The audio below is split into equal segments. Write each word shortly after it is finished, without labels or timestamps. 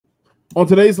On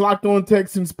today's Locked On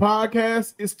Texans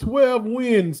podcast, it's 12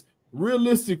 wins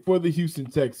realistic for the Houston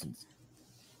Texans.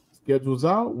 Schedule's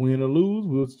out, win or lose.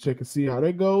 We'll check and see how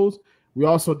that goes. We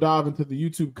also dive into the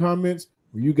YouTube comments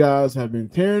where you guys have been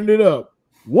tearing it up.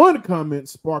 One comment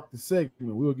sparked the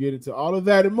segment. We'll get into all of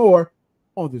that and more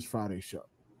on this Friday show.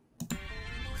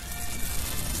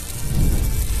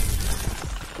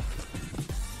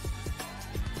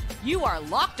 You are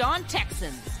Locked On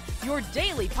Texans, your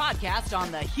daily podcast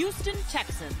on the Houston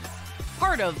Texans.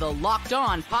 Part of the Locked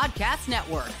On Podcast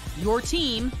Network, your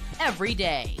team every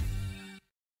day.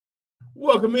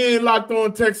 Welcome in, Locked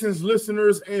On Texans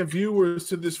listeners and viewers,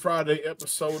 to this Friday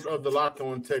episode of the Locked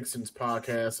On Texans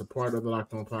podcast, a part of the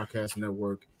Locked On Podcast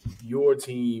Network, your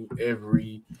team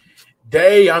every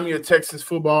day. I'm your Texans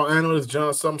football analyst,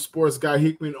 John, some sports guy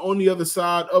Hickman. On the other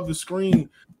side of the screen,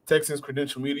 Texans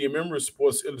Credential Media members,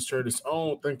 Sports Illustrated's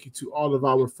own. Thank you to all of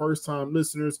our first-time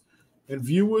listeners and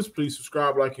viewers. Please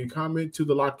subscribe, like, and comment to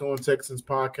the Locked On Texans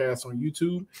podcast on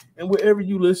YouTube and wherever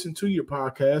you listen to your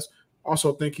podcast.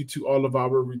 Also, thank you to all of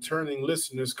our returning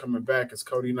listeners coming back as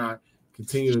Cody and I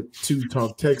continue to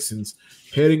talk Texans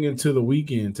heading into the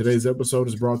weekend. Today's episode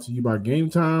is brought to you by Game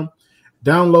Time.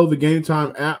 Download the Game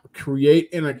Time app,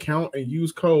 create an account, and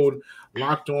use code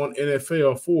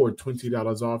LOCKEDONNFL for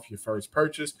 $20 off your first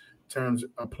purchase. Terms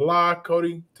apply.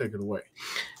 Cody, take it away.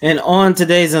 And on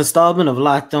today's installment of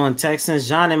Locked On Texans,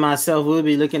 John and myself will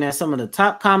be looking at some of the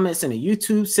top comments in the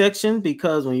YouTube section,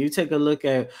 because when you take a look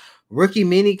at rookie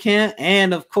minicamp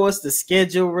and, of course, the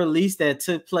schedule release that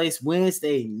took place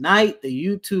Wednesday night, the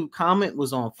YouTube comment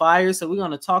was on fire. So we're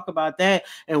going to talk about that.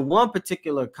 And one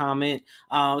particular comment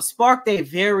sparked a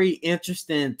very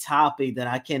interesting topic that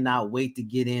I cannot wait to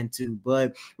get into.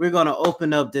 But we're going to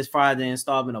open up this Friday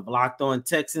installment of Locked On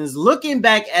Texans looking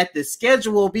back at the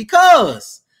schedule,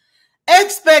 because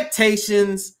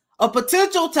expectations, a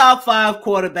potential top 5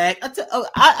 quarterback.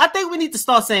 I think we need to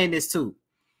start saying this too.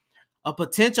 A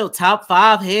potential top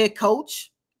 5 head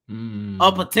coach,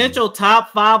 a potential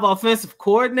top 5 offensive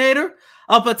coordinator,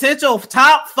 a potential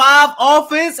top 5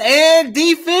 offense and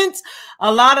defense.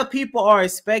 A lot of people are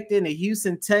expecting the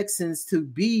Houston Texans to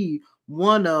be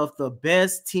one of the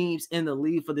best teams in the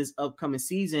league for this upcoming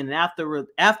season. And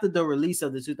after the release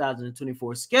of the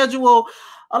 2024 schedule,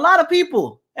 a lot of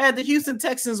people had the Houston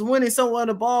Texans winning somewhere in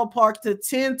the ballpark to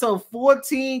 10 to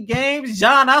 14 games.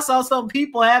 John, I saw some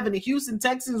people having the Houston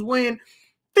Texans win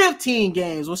 15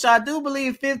 games, which I do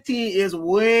believe 15 is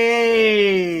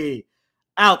way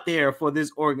out there for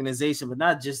this organization, but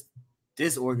not just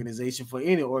this organization, for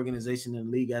any organization in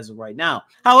the league as of right now.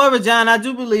 However, John, I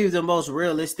do believe the most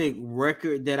realistic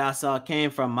record that I saw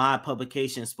came from my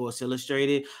publication, Sports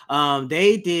Illustrated.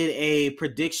 They did a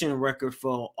prediction record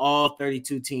for all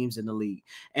 32 teams in the league,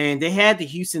 and they had the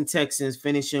Houston Texans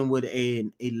finishing with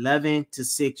an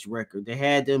 11-6 record. They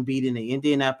had them beating the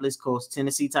Indianapolis Colts,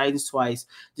 Tennessee Titans twice,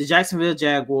 the Jacksonville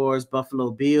Jaguars, Buffalo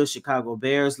Bills, Chicago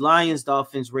Bears, Lions,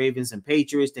 Dolphins, Ravens, and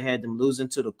Patriots. They had them losing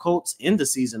to the Colts in the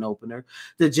season opener,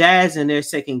 the Jags in their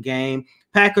second game,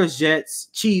 Packers, Jets,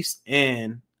 Chiefs,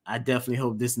 and I definitely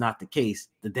hope this is not the case,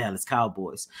 the Dallas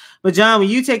Cowboys. But John, when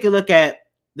you take a look at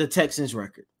the Texans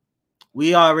record,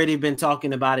 we already been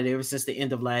talking about it ever since the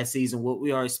end of last season, what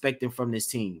we are expecting from this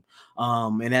team.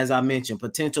 And as I mentioned,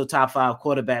 potential top 5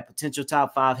 quarterback, potential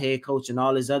top 5 head coach, and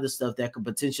all this other stuff that could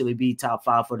potentially be top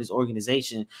 5 for this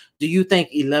organization. Do you think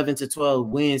 11 to 12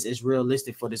 wins is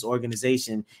realistic for this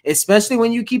organization, especially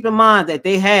when you keep in mind that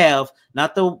they have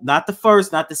not the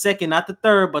first, not the second, not the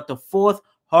third, but the 4th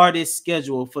hardest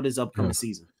schedule for this upcoming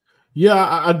season? Yeah,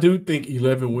 I do think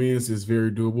 11 wins is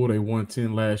very doable. They won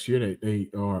 10 last year. They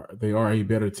are a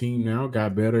better team now,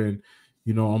 got better, and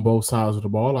on both sides of the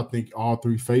ball. I think all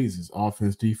 3 phases: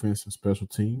 offense, defense, and special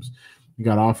teams. You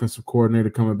got offensive coordinator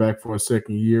coming back for a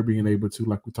second year, being able to,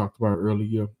 like we talked about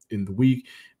earlier in the week,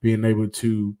 being able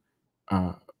to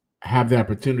have the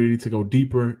opportunity to go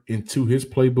deeper into his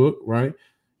playbook, right?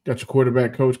 Got your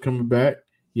quarterback coach coming back.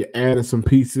 You added some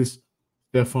pieces,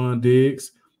 Stephon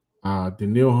Diggs,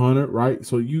 Danielle Hunter, right?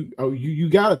 So you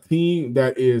got a team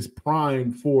that is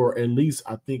primed for at least,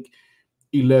 I think,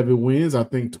 11 wins. I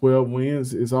think 12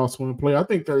 wins is also in play. I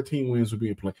think 13 wins would be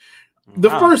in play. The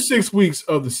first 6 weeks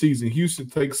of the season, Houston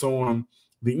takes on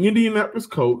the Indianapolis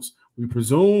Colts. We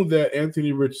presume that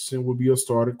Anthony Richardson will be a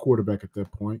starting quarterback at that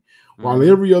point, while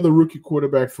every other rookie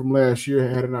quarterback from last year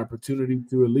had an opportunity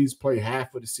to at least play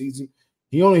half of the season.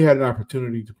 He only had an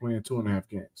opportunity to play in 2.5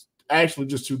 games. Actually,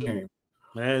 just 2 games.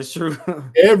 That's true.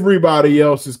 Everybody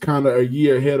else is kind of a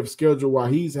year ahead of schedule, while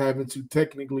he's having to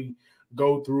technically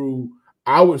go through,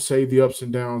 I would say, the ups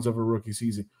and downs of a rookie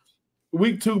season.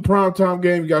 Week 2 primetime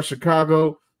game, you got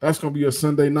Chicago. That's going to be a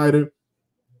Sunday nighter.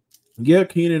 Yeah,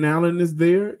 Keenan Allen is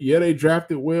there. Yeah, they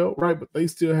drafted well, right? But they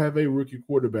still have a rookie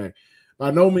quarterback.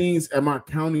 By no means am I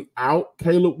counting out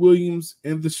Caleb Williams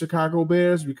and the Chicago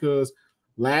Bears, because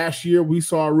last year we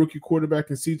saw a rookie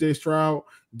quarterback in C.J. Stroud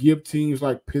give teams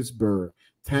like Pittsburgh,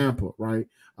 Tampa, right?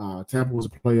 Tampa was a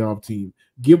playoff team.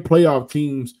 Give playoff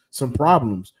teams some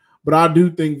problems. But I do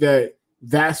think that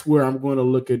that's where I'm going to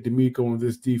look at D'Amico on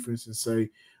this defense and say,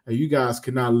 hey, you guys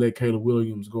cannot let Caleb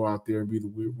Williams go out there and be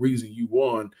the reason you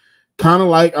won. Kind of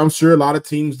like I'm sure a lot of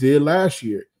teams did last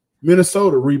year.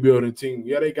 Minnesota rebuilding team.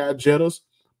 Yeah, they got Jettas.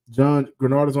 John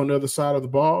Grenard is on the other side of the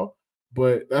ball,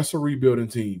 but that's a rebuilding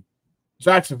team.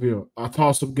 Jacksonville, a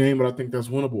toss-up game, but I think that's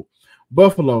winnable.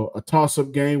 Buffalo, a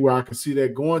toss-up game where I can see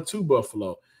that going to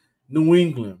Buffalo. New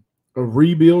England, a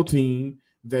rebuild team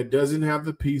that doesn't have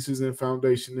the pieces and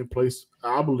foundation in place,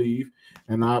 I believe,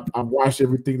 and I've watched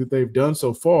everything that they've done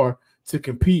so far to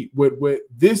compete with what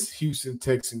this Houston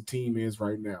Texans team is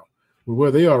right now, with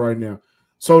where they are right now.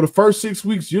 So the first 6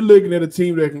 weeks, you're looking at a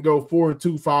team that can go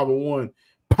 4-2, 5-1,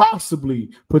 possibly,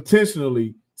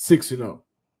 potentially 6-0.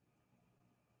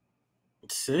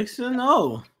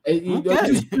 6-0.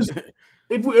 Okay.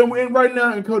 And right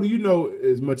now, and Cody, you know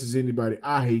as much as anybody,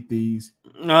 I hate these.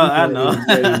 No, I know.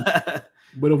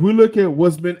 But if we look at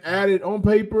what's been added on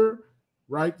paper,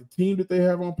 right, the team that they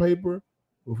have on paper,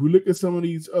 if we look at some of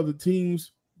these other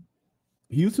teams,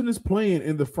 Houston is playing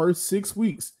in the first 6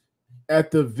 weeks.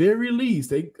 At the very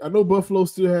least, I know Buffalo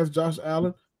still has Josh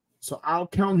Allen, so I'll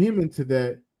count him into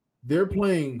that. They're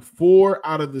playing 4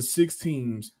 out of the 6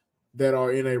 teams that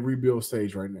are in a rebuild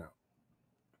stage right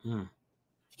now.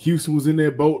 Houston was in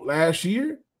that boat last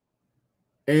year,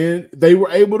 and they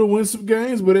were able to win some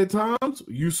games, but at times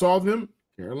you saw them,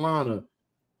 Carolina,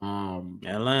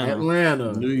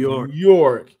 Atlanta, New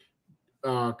York,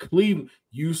 Cleveland.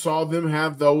 You saw them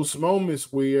have those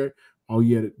moments where, oh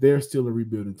yeah, they're still a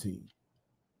rebuilding team.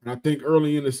 And I think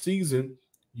early in the season,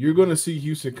 you're going to see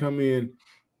Houston come in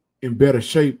better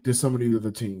shape than some of these other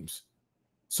teams.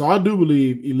 So I do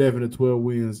believe 11 to 12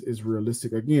 wins is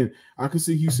realistic. Again, I can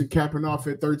see Houston capping off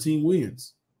at 13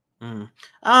 wins.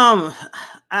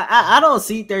 I don't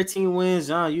see 13 wins.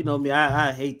 You know me,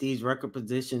 I hate these record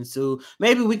positions too.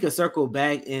 Maybe we could circle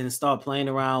back and start playing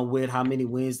around with how many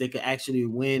wins they could actually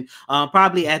win.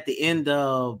 Probably at the end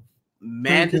of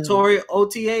mandatory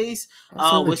OTAs,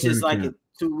 which is like a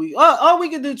 2 week. Oh, we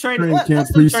could do training camp.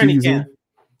 Let's do training camp.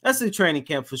 Let's do training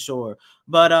camp for sure.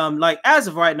 But like as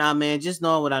of right now, man, just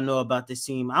knowing what I know about this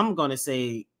team, I'm gonna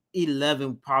say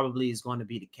 11 probably is going to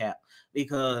be the cap,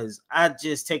 because I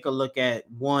just take a look at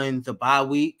the bye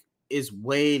week is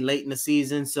way late in the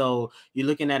season. So you're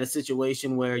looking at a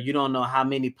situation where you don't know how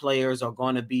many players are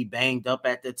going to be banged up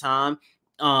at the time.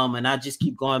 And I just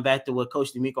keep going back to what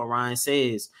Coach D'Amico Ryan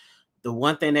says. The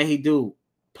one thing that he do,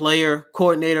 player,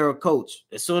 coordinator, or coach,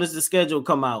 as soon as the schedule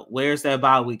come out, where's that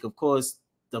bye week? Of course,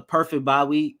 the perfect bye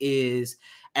week is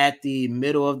at the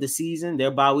middle of the season.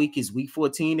 Their bye week is week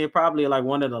 14. They're probably like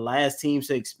one of the last teams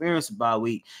to experience a bye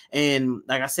week. And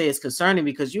like I say, it's concerning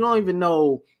because you don't even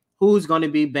know who's going to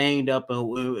be banged up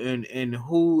and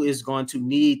who is going to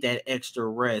need that extra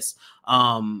rest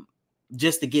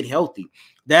just to get healthy.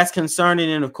 That's concerning.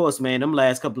 And of course, man, them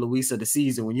last couple of weeks of the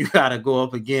season when you got to go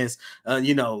up against,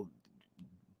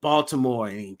 Baltimore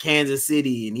and Kansas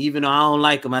City, and even though I don't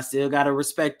like them, I still gotta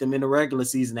respect them in the regular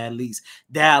season at least.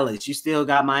 Dallas, you still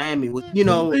got Miami with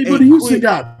but Houston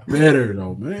got better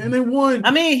though, man. And they won.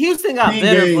 I mean, Houston got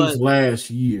better games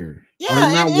last year.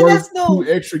 Yeah, not worth 2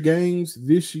 extra games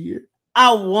this year.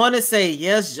 I want to say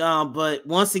yes, John, but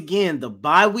once again, the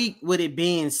bye week with it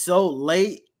being so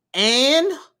late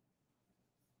and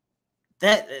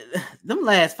that them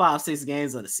last 5-6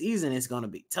 games of the season is going to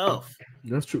be tough.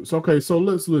 That's true. So, okay, so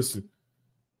let's listen.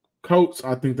 Colts,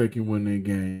 I think they can win their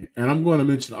game. And I'm going to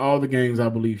mention all the games I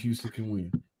believe Houston can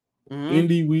win.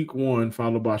 Indy week 1,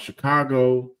 followed by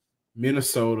Chicago,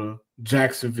 Minnesota,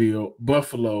 Jacksonville,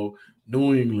 Buffalo,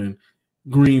 New England,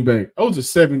 Green Bay. Those are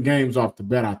 7 games off the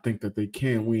bat I think that they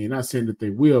can win. Not saying that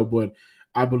they will, but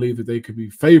I believe that they could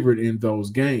be favored in those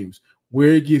games. Where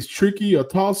it gets tricky, a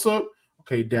toss-up,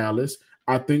 okay, Dallas.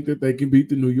 I think that they can beat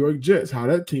the New York Jets, how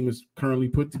that team is currently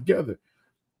put together.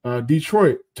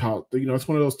 Detroit, it's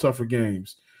one of those tougher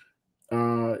games.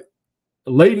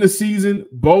 Late in the season,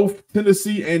 both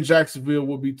Tennessee and Jacksonville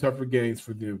will be tougher games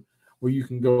for them where you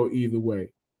can go either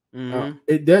way.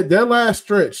 That last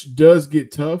stretch does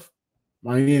get tough.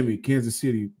 Miami, Kansas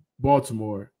City,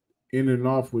 Baltimore, in and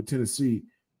off with Tennessee.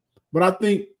 But I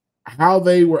think how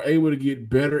they were able to get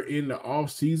better in the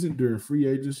offseason during free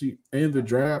agency and the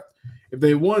draft, if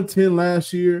they won 10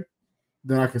 last year,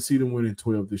 then I can see them winning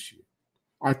 12 this year.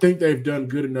 I think they've done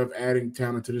good enough adding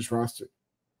talent to this roster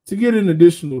to get an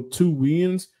additional 2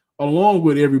 wins, along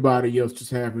with everybody else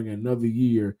just having another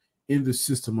year in the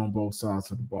system on both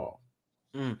sides of the ball.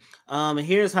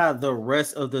 Here's how the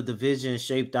rest of the division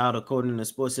shaped out according to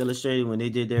Sports Illustrated when they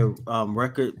did their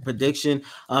record prediction.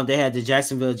 They had the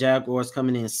Jacksonville Jaguars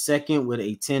coming in second with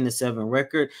a 10-7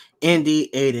 record, Indy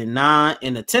 8-9,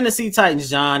 and the Tennessee Titans,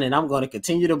 John. And I'm going to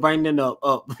continue to bring them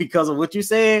up because of what you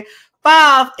said,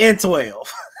 5-12.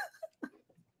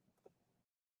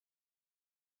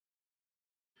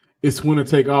 It's winner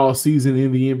take all season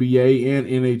in the NBA and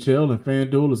NHL, and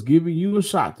FanDuel is giving you a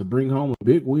shot to bring home a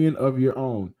big win of your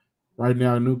own. Right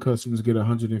now, new customers get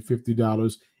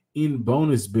 $150 in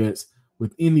bonus bets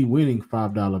with any winning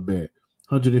 $5 bet.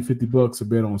 $150 a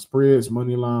bet on spreads,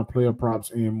 money line, player props,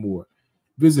 and more.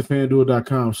 Visit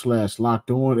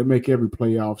FanDuel.com/locked-on and make every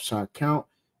playoff shot count.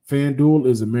 FanDuel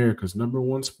is America's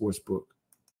 #1 sportsbook.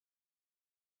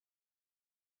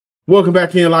 Welcome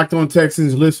back in, Locked On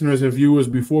Texans listeners and viewers.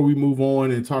 Before we move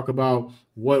on and talk about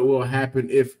what will happen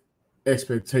if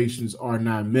expectations are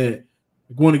not met,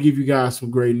 I'm going to give you guys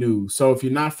some great news. So if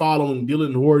you're not following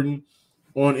Dylan Horton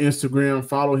on Instagram,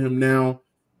 follow him now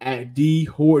at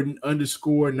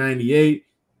dhorton_98.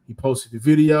 He posted the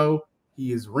video.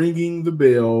 He is ringing the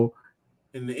bell.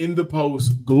 And in the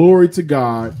post, glory to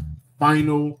God,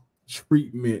 final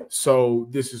treatment. So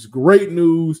this is great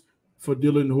news for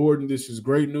Dylan Horton. This is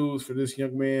great news for this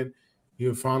young man.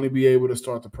 He'll finally be able to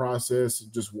start the process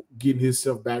of just getting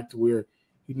himself back to where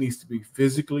he needs to be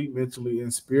physically, mentally,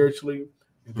 and spiritually.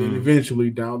 And then eventually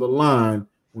down the line,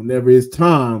 whenever it's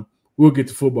time, we'll get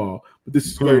to football. But this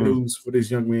is great news for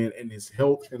this young man and his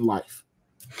health and life.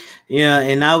 Yeah,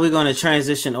 and now we're going to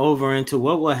transition over into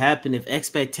what will happen if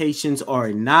expectations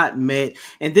are not met.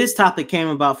 And this topic came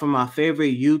about from my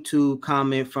favorite YouTube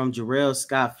comment from Jarrell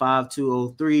Scott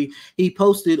 5203. He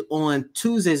posted on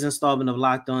Tuesday's installment of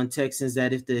Locked On Texans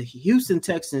that if the Houston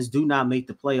Texans do not make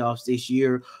the playoffs this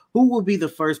year, who will be the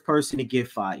first person to get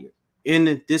fired?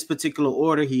 In this particular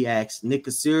order, he asked Nick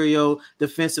Caserio,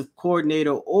 defensive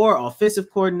coordinator or offensive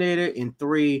coordinator, and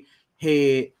 3,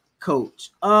 head coach.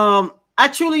 I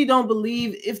truly don't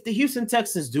believe if the Houston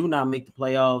Texans do not make the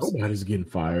playoffs, nobody's getting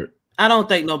fired. I don't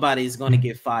think nobody is going to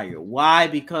get fired. Why?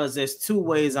 Because there's 2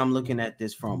 ways I'm looking at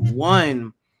this from.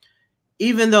 One,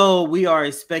 even though we are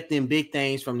expecting big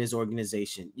things from this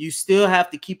organization, you still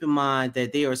have to keep in mind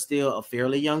that they are still a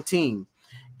fairly young team.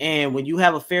 And when you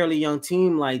have a fairly young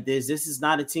team like this is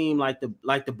not a team like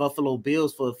the Buffalo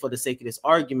Bills, for the sake of this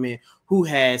argument, who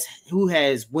has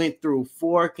went through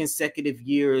 4 consecutive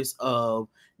years of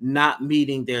not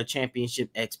meeting their championship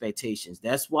expectations.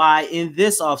 That's why in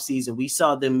this offseason, we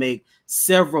saw them make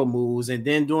several moves. And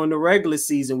then during the regular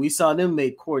season, we saw them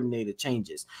make coordinated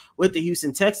changes. With the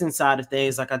Houston Texans side of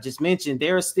things, like I just mentioned,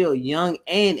 they're still young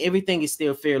and everything is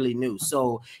still fairly new.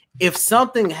 So if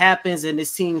something happens and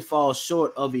this team falls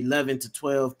short of 11 to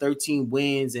 12, 13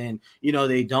 wins, and,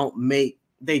 they don't make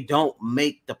the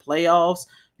playoffs,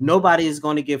 nobody is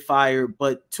going to get fired.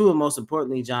 But two, and most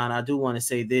importantly, John, I do want to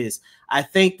say this. I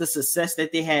think the success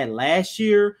that they had last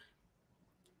year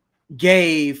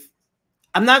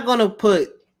I'm not going to put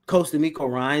Coach D'Amico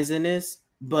Ryans in this,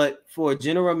 but for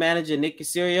general manager Nick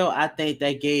Caserio, I think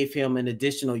that gave him an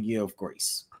additional year of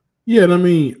grace. Yeah,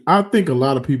 and I think a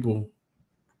lot of people,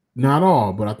 not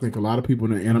all, but I think a lot of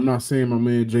people, and I'm not saying my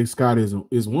man Jay Scott is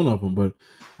one of them, but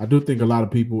I do think a lot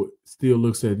of people still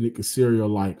looks at Nick Caserio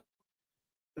like,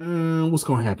 what's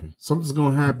gonna happen? Something's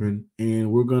gonna happen, and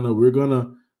we're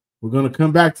gonna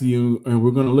come back to you, and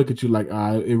we're gonna look at you like,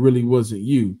 it really wasn't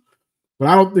you. But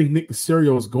I don't think Nick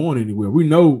Caserio is going anywhere. We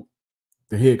know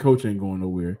the head coach ain't going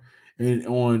nowhere. And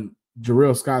on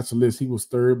Jarrell Scott's list, he was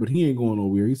 3rd, but he ain't going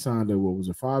nowhere. He signed a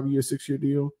 5-year, 6-year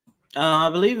deal? I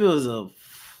believe it was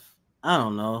I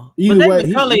don't know. Either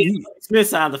way, Smith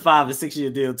signed a 5- and 6-year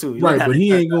deal too. Right, but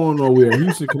he ain't going nowhere.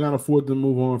 Houston cannot afford to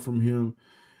move on from him.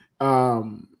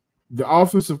 The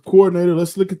offensive coordinator,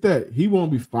 let's look at that. He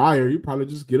won't be fired. He'll probably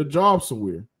just get a job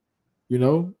somewhere.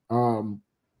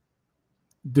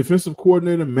 Defensive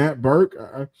coordinator Matt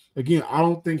Burke. Again, I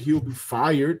don't think he'll be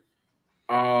fired.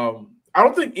 I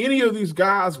don't think any of these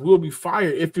guys will be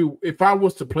fired. If I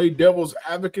was to play devil's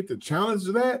advocate to challenge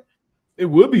that, it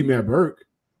would be Matt Burke.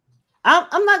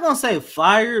 I'm not gonna say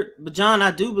fired, but John,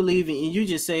 I do believe in. And you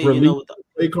just say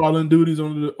they calling duties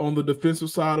on the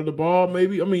defensive side of the ball.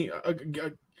 Maybe I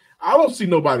don't see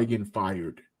nobody getting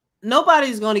fired.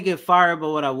 Nobody's going to get fired,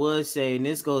 but what I would say, and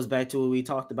this goes back to what we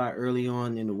talked about early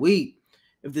on in the week,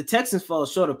 if the Texans fall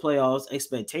short of playoffs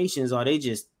expectations or they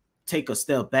just take a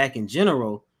step back in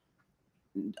general,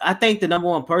 I think the number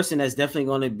one person that's definitely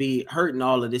going to be hurting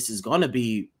all of this is going to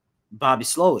be Bobby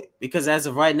Slowick, because as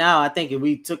of right now, I think if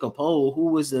we took a poll, who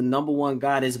was the number one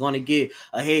guy that's going to get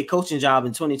a head coaching job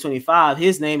in 2025,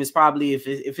 his name is probably, if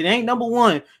it ain't number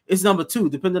one, it's number two,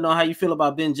 depending on how you feel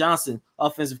about Ben Johnson,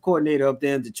 offensive coordinator up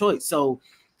there in Detroit. So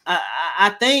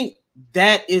I think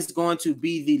that is going to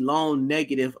be the lone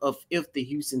negative of if the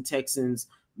Houston Texans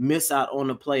miss out on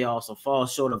the playoffs or fall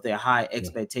short of their high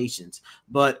expectations.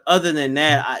 But other than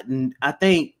that, I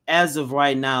think as of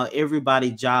right now,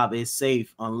 everybody's job is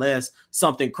safe unless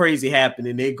something crazy happened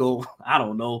and they go, I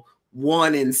don't know,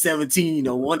 1-17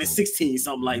 or 1-16,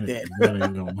 something like that. That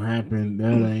ain't gonna happen.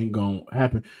 That ain't gonna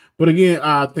happen. But again,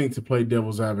 I think to play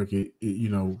devil's advocate,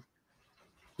 the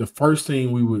first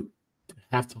thing we would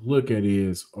have to look at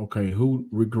is, okay, who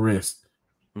regressed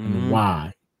and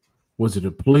why? Was it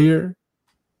a player?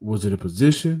 Was it a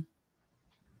position,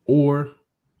 or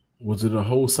was it a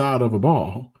whole side of a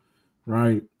ball,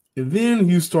 right? And then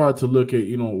you start to look at,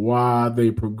 why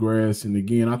they progress. And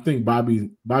again, I think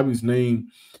Bobby's name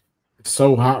is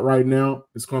so hot right now,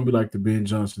 it's going to be like the Ben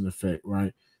Johnson effect,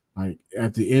 right? Like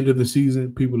at the end of the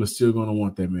season, people are still going to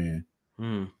want that man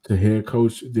to head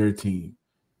coach their team.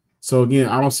 So again,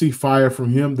 I don't see fire from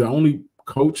him. The only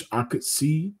coach I could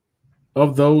see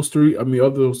of those three, of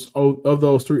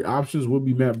those three options would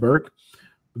be Matt Burke.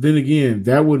 But then again,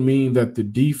 that would mean that the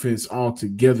defense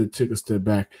altogether took a step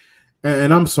back.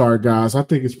 And I'm sorry, guys. I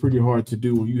think it's pretty hard to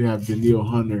do when you have Danielle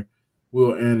Hunter,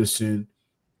 Will Anderson,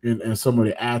 and some of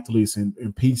the athletes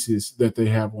and pieces that they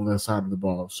have on that side of the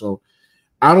ball. So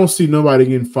I don't see nobody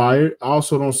getting fired. I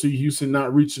also don't see Houston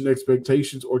not reaching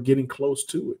expectations or getting close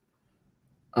to it.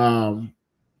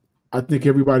 I think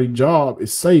everybody's job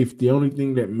is safe. The only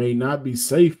thing that may not be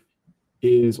safe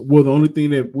is, the only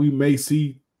thing that we may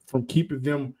see from keeping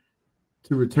them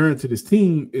to return to this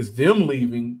team is them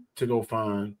leaving to go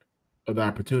find other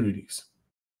opportunities.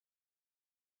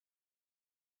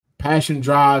 Passion,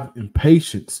 drive, and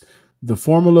patience. The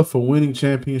formula for winning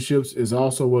championships is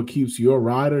also what keeps your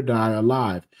ride or die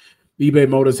alive. eBay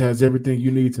Motors has everything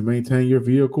you need to maintain your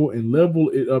vehicle and level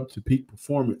it up to peak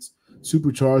performance.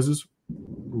 Superchargers,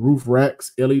 roof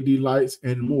racks, LED lights,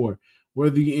 and more.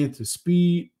 Whether you're into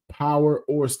speed, power,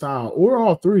 or style, or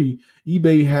all three,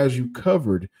 eBay has you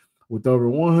covered. With over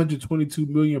 122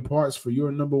 million parts for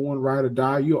your number one ride or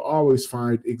die, you'll always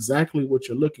find exactly what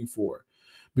you're looking for.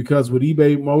 Because with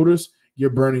eBay Motors, you're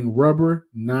burning rubber,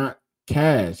 not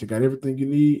cash. You got everything you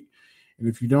need. And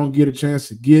if you don't get a chance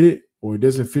to get it, or it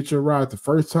doesn't fit your ride the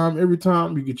first time, every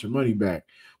time you get your money back.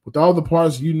 With all the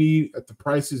parts you need at the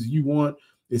prices you want,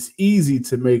 it's easy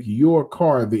to make your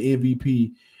car the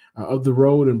MVP of the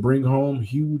road and bring home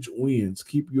huge wins.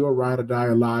 Keep your ride or die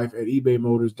alive at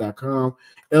ebaymotors.com.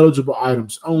 Eligible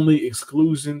items only.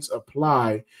 Exclusions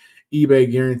apply.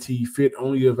 eBay guarantee fit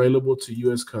only available to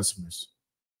U.S. customers.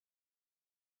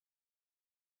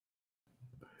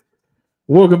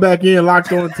 Welcome back in,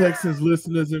 Locked On Texans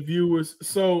listeners and viewers.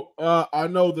 So I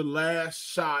know the last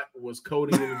shot was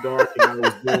Cody in the dark, and I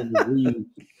was doing the read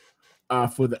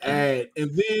for the ad,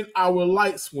 and then our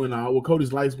lights went out. Well,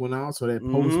 Cody's lights went out, so that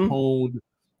postponed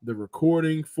the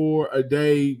recording for a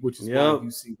day, which is why you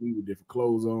see me with different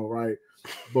clothes on, right?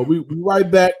 But we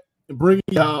right back and bringing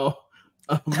y'all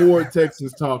more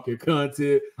Texans talking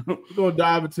content. We're gonna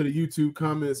dive into the YouTube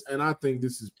comments, and I think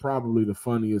this is probably the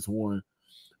funniest one.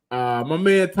 My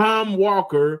man Tom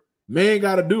Walker, man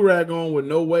got a do-rag on with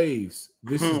no waves.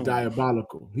 This is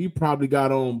diabolical. He probably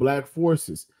got on Black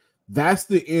Forces. That's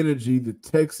the energy the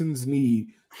Texans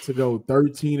need to go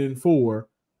 13-4.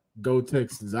 Go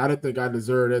Texans. I didn't think I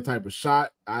deserved that type of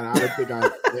shot. I didn't think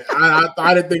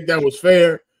I didn't think that was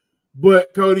fair.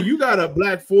 But Cody, you got a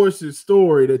Black Forces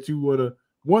story that you would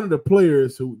one of the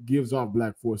players who gives off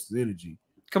Black Forces energy.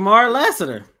 Kamar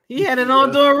Lassiter. He had it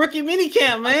on during rookie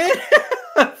minicamp, man.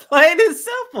 Plain and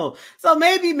simple. So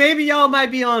maybe y'all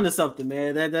might be on to something,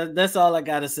 man. That's all I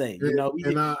gotta say.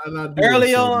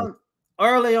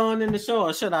 Early on in the show,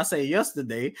 or should I say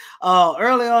yesterday,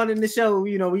 early on in the show,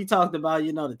 we talked about,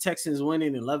 the Texans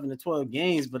winning 11-12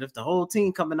 games, but if the whole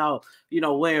team coming out,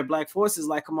 wearing Black Forces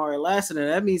like Kamari Lassiter,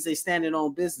 that means they standing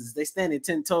on business. They standing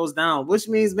 10 toes down, which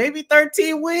means maybe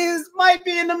 13 wins might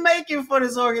be in the making for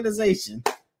this organization.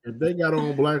 If they got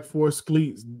on Black Force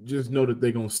cleats, just know that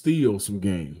they're going to steal some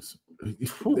games.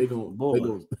 They're going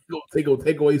to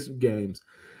take away some games.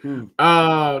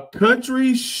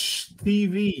 Country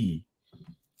TV.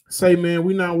 Say, man,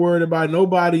 we're not worried about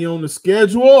nobody on the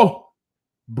schedule.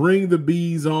 Bring the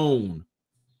bees on.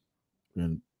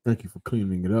 And thank you for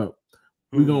cleaning it up.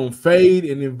 We're going to fade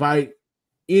and invite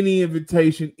any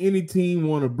invitation, any team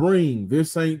want to bring.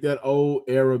 This ain't that old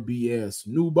era BS.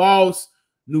 New boss,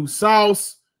 new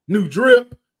sauce, new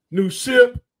drip, new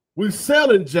ship. We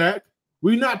selling, Jack.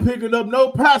 We not picking up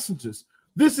no passengers.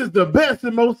 This is the best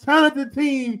and most talented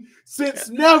team since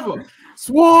never.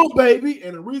 Swarm, baby.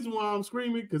 And the reason why I'm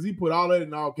screaming, because he put all that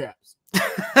in all caps. But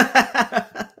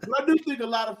I do think a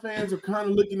lot of fans are kind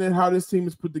of looking at how this team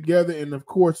is put together. And, of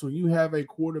course, when you have a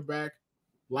quarterback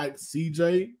like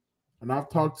CJ, and I've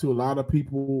talked to a lot of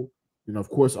people, of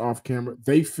course, off camera,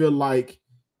 they feel like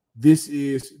this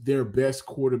is their best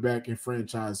quarterback in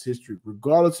franchise history.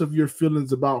 Regardless of your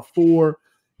feelings about Ford,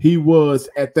 he was,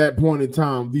 at that point in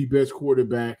time, the best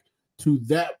quarterback to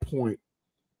that point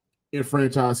in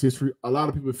franchise history. A lot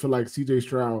of people feel like C.J.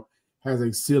 Stroud has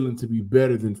a ceiling to be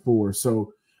better than Ford.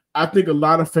 So I think a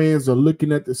lot of fans are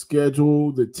looking at the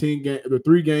schedule, the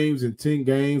 3 games in 10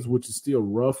 games, which is still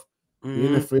rough.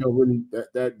 Mm-hmm. The NFL really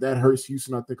that hurts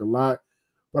Houston, I think, a lot.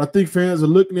 But I think fans are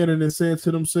looking at it and saying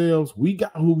to themselves, we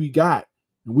got who we got,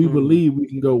 and we believe we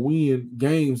can go win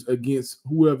games against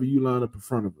whoever you line up in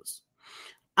front of us.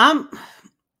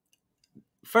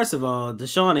 First of all,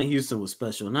 Deshaun in Houston was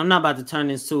special, and I'm not about to turn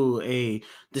this to a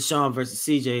Deshaun versus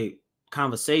CJ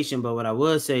conversation, but what I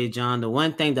would say, John, the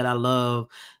one thing that I love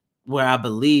where I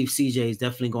believe CJ is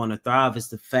definitely going to thrive is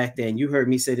the fact that, and you heard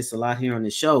me say this a lot here on the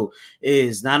show,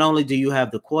 is not only do you have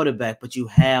the quarterback, but you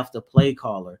have the play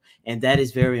caller. And that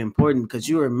is very important because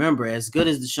you remember, as good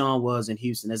as Deshaun was in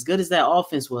Houston, as good as that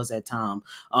offense was at time,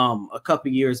 a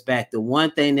couple years back, the one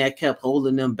thing that kept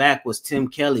holding them back was Tim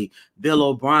Kelly, Bill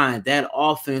O'Brien. That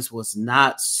offense was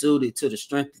not suited to the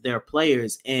strength of their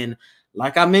players. And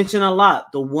like I mentioned a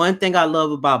lot, the one thing I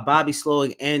love about Bobby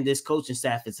Slowick and this coaching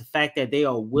staff is the fact that they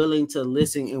are willing to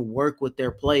listen and work with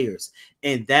their players.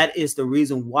 And that is the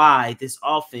reason why this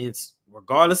offense,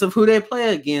 regardless of who they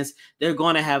play against, they're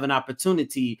going to have an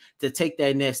opportunity to take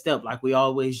that next step like we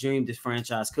always dreamed this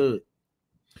franchise could.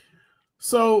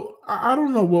 So I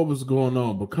don't know what was going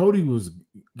on, but Cody was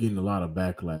getting a lot of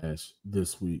backlash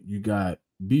this week. You got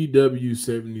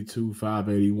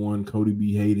BW72581, Cody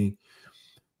B hating.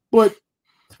 But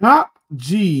Top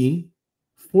G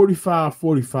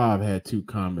 4545 had 2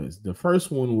 comments. The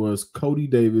first one was Cody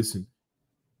Davis, and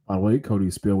by the way, Cody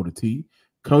is spelled with a T.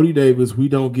 Cody Davis, we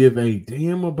don't give a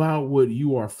damn about what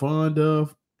you are fond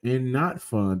of and not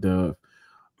fond of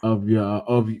not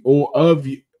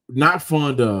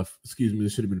fond of. Excuse me, there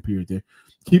should have been a period there.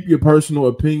 Keep your personal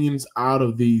opinions out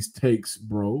of these takes,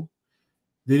 bro.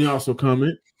 Then he also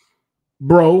comment,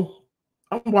 bro,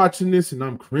 I'm watching this and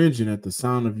I'm cringing at the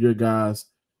sound of your guys'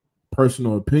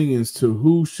 personal opinions to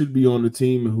who should be on the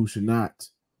team and who should not.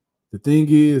 The thing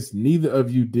is, neither of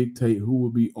you dictate who will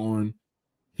be on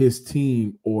his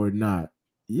team or not.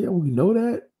 Yeah, we know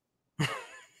that.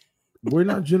 We're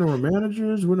not general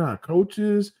managers. We're not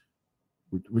coaches.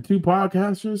 We're 2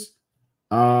 podcasters.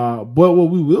 But what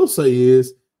we will say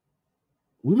is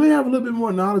we may have a little bit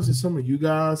more knowledge than some of you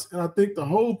guys. And I think the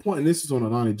whole point, and this is on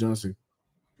Alani Johnson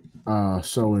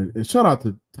show, and shout out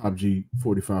to Top G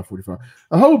 4545.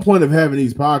 The whole point of having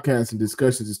these podcasts and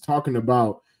discussions is talking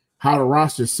about how the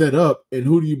roster is set up and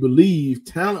who do you believe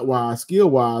talent-wise,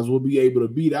 skill-wise will be able to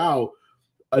beat out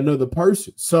another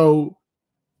person. So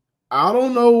I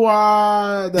don't know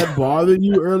why that bothered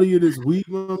you earlier this week,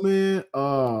 my man.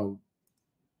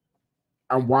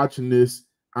 I'm watching this.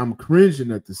 I'm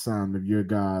cringing at the sound of your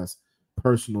guys'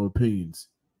 personal opinions.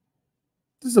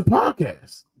 This is a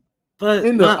podcast. But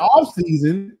in the off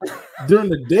season, during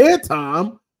the dead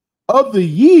time of the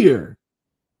year,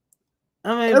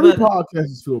 every podcast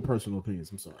is full of personal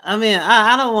opinions. I'm sorry.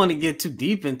 I don't want to get too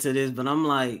deep into this, but I'm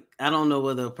like, I don't know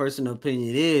what a personal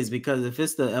opinion is, because if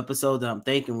it's the episode that I'm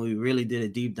thinking we really did a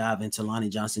deep dive into Lonnie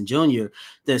Johnson Jr.,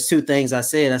 there's 2 things I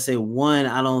said. I say, one,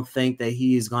 I don't think that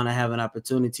he is going to have an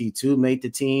opportunity to make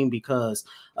the team because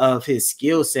of his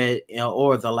skill set,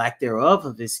 or the lack thereof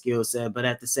of his skill set. But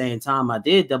at the same time, I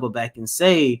did double back and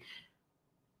say,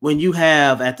 when you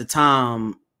have at the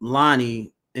time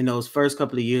Lonnie in those first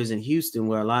couple of years in Houston,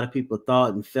 where a lot of people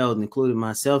thought and felt, including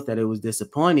myself, that it was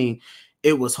disappointing,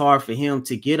 it was hard for him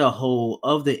to get a hold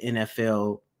of the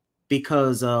NFL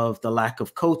because of the lack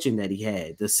of coaching that he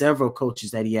had, the several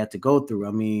coaches that he had to go through.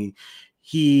 I mean,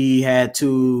 he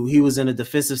was in a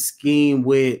defensive scheme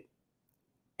with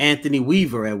Anthony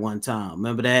Weaver at one time.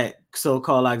 Remember that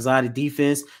so-called anxiety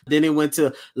defense? Then it went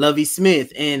to Lovie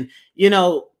Smith. And,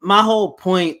 my whole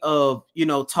point of,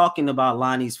 talking about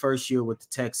Lonnie's first year with the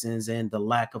Texans and the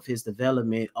lack of his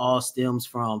development all stems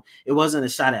from, it wasn't a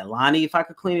shot at Lonnie. If I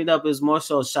could clean it up, it was more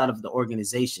so a shot of the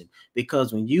organization.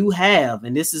 Because when you have,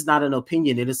 and this is not an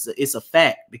opinion, it's a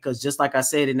fact, because just like I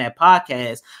said in that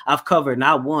podcast, I've covered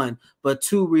not one, but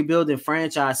two rebuilding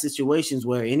franchise situations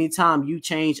where anytime you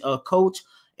change a coach,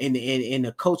 and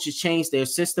the coaches change their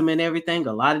system and everything,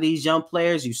 a lot of these young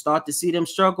players, you start to see them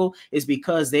struggle, is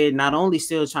because they're not only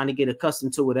still trying to get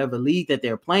accustomed to whatever league that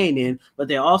they're playing in, but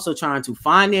they're also trying to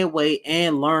find their way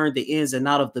and learn the ins and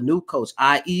out of the new coach,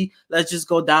 i.e., let's just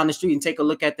go down the street and take a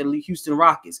look at the Houston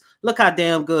Rockets. Look how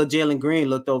damn good Jalen Green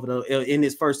looked in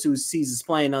his first 2 seasons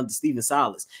playing under Steven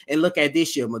Silas. And look at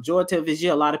this year. Majority of his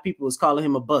year, a lot of people was calling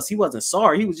him a bust. He wasn't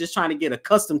sorry. He was just trying to get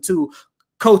accustomed to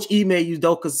Coach Ime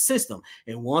Udoka's system.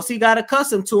 And once he got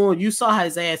accustomed to him, you saw how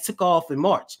his ass took off in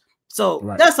March. So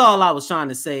That's all I was trying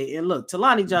to say. And look,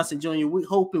 Lonnie Johnson Jr., we're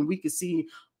hoping we could see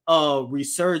a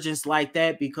resurgence like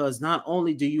that, because not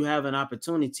only do you have an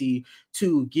opportunity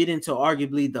to get into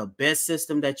arguably the best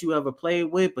system that you ever played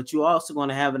with, but you're also going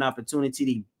to have an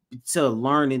opportunity to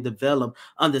learn and develop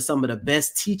under some of the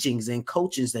best teachings and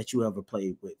coaches that you ever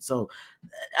played with. So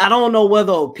I don't know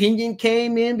whether opinion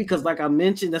came in, because like I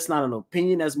mentioned, that's not an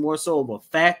opinion, that's more so of a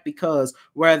fact, because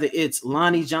whether it's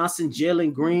Lonnie Johnson,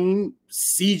 Jalen Green,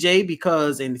 CJ,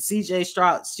 because in CJ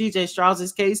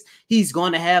Stroud's case, he's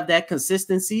going to have that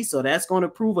consistency. So that's going to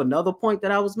prove another point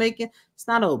that I was making. It's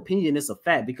not an opinion, it's a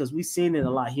fact, because we've seen it a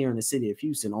lot here in the city of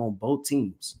Houston on both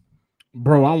teams.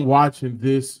 Bro, I'm watching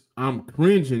this. I'm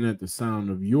cringing at the sound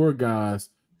of your guys'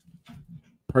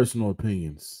 personal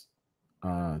opinions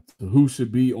to who should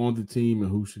be on the team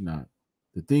and who should not.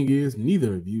 The thing is,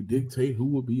 neither of you dictate who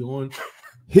will be on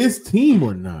his team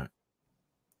or not.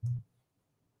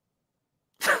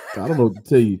 I don't know what to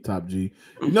tell you, Top G.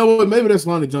 You know what? Maybe that's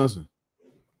Lonnie Johnson.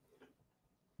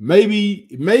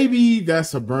 Maybe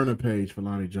that's a burner page for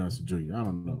Lonnie Johnson Jr. I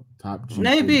don't know. Top G.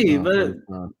 Maybe, but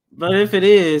if it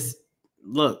is,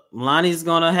 look, Lonnie's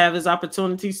going to have his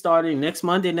opportunity starting next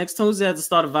Monday, next Tuesday at the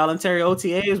start of voluntary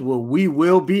OTAs, where we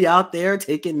will be out there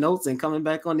taking notes and coming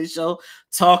back on this show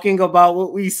talking about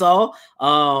what we saw.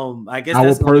 I guess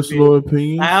that's our personal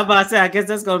opinion. I guess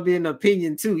that's going to be an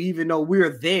opinion too, even though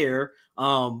we're there.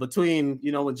 Between,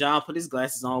 when John put his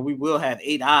glasses on, we will have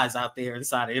 8 eyes out there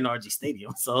inside of NRG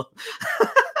Stadium. So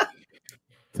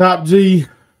Top G,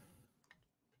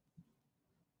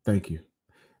 thank you.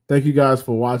 Thank you guys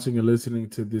for watching and listening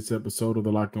to this episode of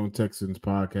the Locked On Texans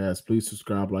podcast. Please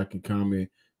subscribe, like, and comment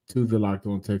to the Locked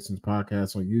On Texans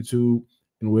podcast on YouTube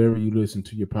and wherever you listen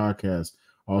to your podcast.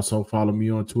 Also, follow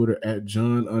me on Twitter at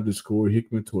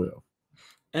John_Hickman12.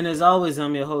 And as always,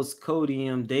 I'm your host, Cody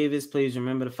M. Davis. Please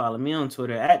remember to follow me on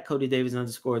Twitter at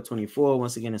CodyDavis_24.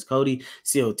 Once again, it's Cody,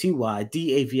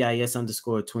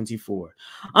 COTYDAVIS_24.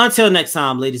 Until next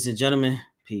time, ladies and gentlemen,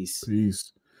 peace.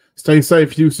 Peace. Stay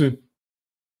safe, Houston.